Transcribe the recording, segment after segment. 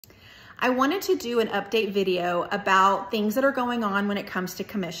I wanted to do an update video about things that are going on when it comes to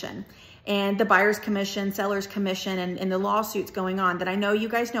commission and the buyer's commission, seller's commission, and the lawsuits going on that I know you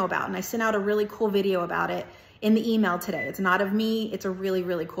guys know about. And I sent out a really cool video about it in the email today. It's not of me, it's a really,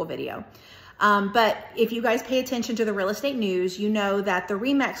 really cool video. But if you guys pay attention to the real estate news, you know that the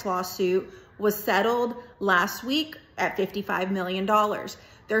RE/MAX lawsuit was settled last week at $55 million.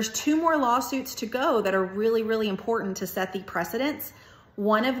 There's 2 more lawsuits to go that are really, really important to set the precedents.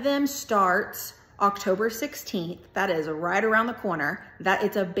 One of them starts October 16th. That is right around the corner. That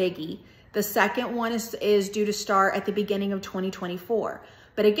it's a biggie. The second one is due to start at the beginning of 2024.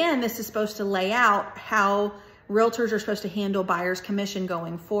 But again, this is supposed to lay out how realtors are supposed to handle buyer's commission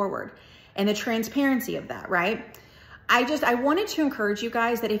going forward and the transparency of that, right? I wanted to encourage you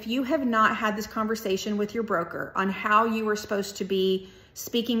guys that if you have not had this conversation with your broker on how you are supposed to be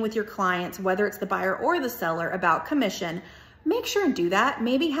speaking with your clients, whether it's the buyer or the seller, about commission, make sure and do that.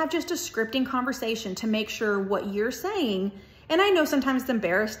 Maybe have just a scripting conversation to make sure what you're saying, and I know sometimes it's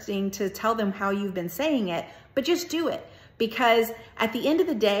embarrassing to tell them how you've been saying it, but just do it. Because at the end of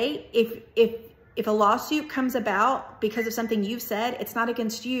the day, if a lawsuit comes about because of something you've said, it's not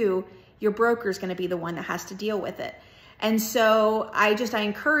against you. Your broker is going to be the one that has to deal with it. And so I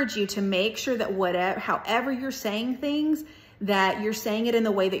encourage you to make sure that however you're saying things, that you're saying it in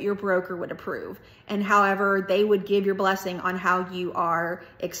the way that your broker would approve, and however they would give your blessing on how you are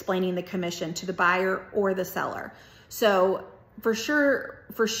explaining the commission to the buyer or the seller. So for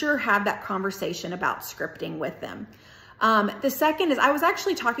sure have that conversation about scripting with them. The second is, I was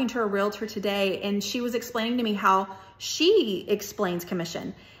actually talking to a realtor today, and she was explaining to me how she explains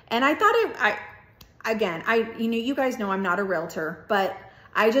commission. And I thought you guys know I'm not a realtor, but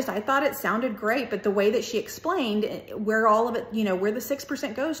I thought it sounded great. But the way that she explained where all of it, where the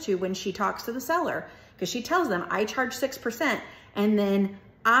 6% goes to when she talks to the seller, because she tells them, I charge 6%. And then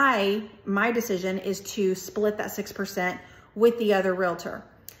my decision is to split that 6% with the other realtor.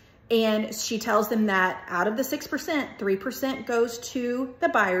 And she tells them that out of the 6%, 3% goes to the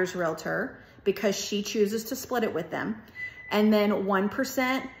buyer's realtor because she chooses to split it with them. And then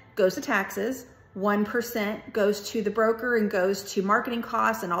 1% goes to taxes. 1% goes to the broker and goes to marketing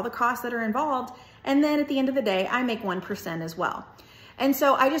costs and all the costs that are involved. And then at the end of the day, I make 1% as well. And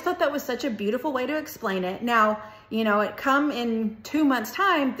so I just thought that was such a beautiful way to explain it. Now, it come in 2 months'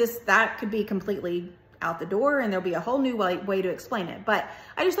 time, that could be completely out the door and there'll be a whole new way to explain it. But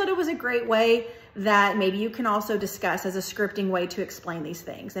I just thought it was a great way that maybe you can also discuss as a scripting way to explain these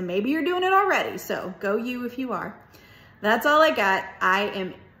things. And maybe you're doing it already, so go you if you are. That's all I got.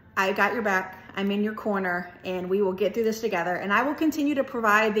 I got your back. I'm in your corner, and we will get through this together. And I will continue to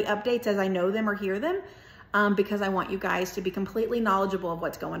provide the updates as I know them or hear them, because I want you guys to be completely knowledgeable of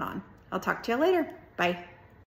what's going on. I'll talk to you later. Bye.